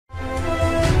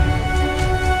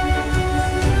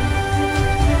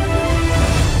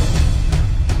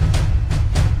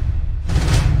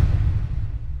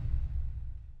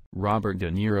Robert De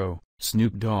Niro,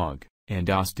 Snoop Dogg, and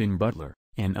Austin Butler,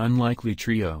 an unlikely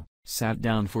trio, sat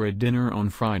down for a dinner on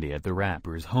Friday at the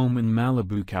rapper's home in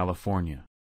Malibu, California.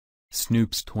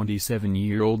 Snoop's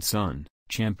 27-year-old son,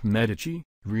 Champ Medici,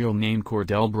 real name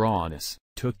Cordell Broadus,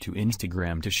 took to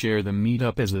Instagram to share the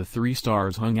meetup as the three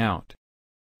stars hung out.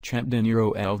 Champ De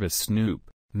Niro Elvis Snoop,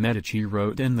 Medici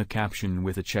wrote in the caption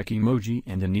with a check emoji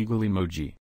and an eagle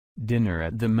emoji. Dinner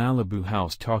at the Malibu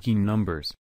house talking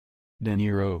numbers. De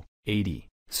Niro, 80,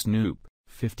 Snoop,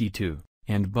 52,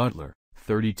 and Butler,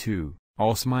 32,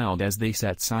 all smiled as they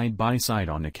sat side by side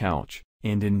on a couch,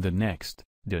 and in the next,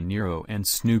 De Niro and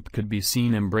Snoop could be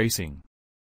seen embracing.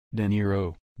 De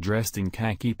Niro, dressed in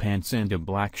khaki pants and a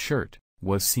black shirt,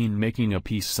 was seen making a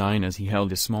peace sign as he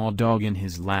held a small dog in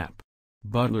his lap.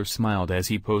 Butler smiled as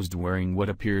he posed wearing what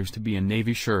appears to be a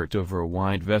navy shirt over a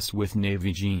white vest with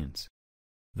navy jeans.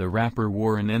 The rapper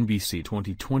wore an NBC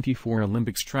 2024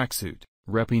 Olympics tracksuit,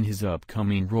 repping his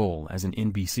upcoming role as an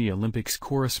NBC Olympics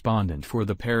correspondent for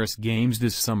the Paris Games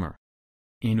this summer.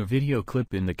 In a video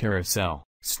clip in the carousel,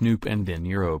 Snoop and De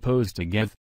Niro posed together,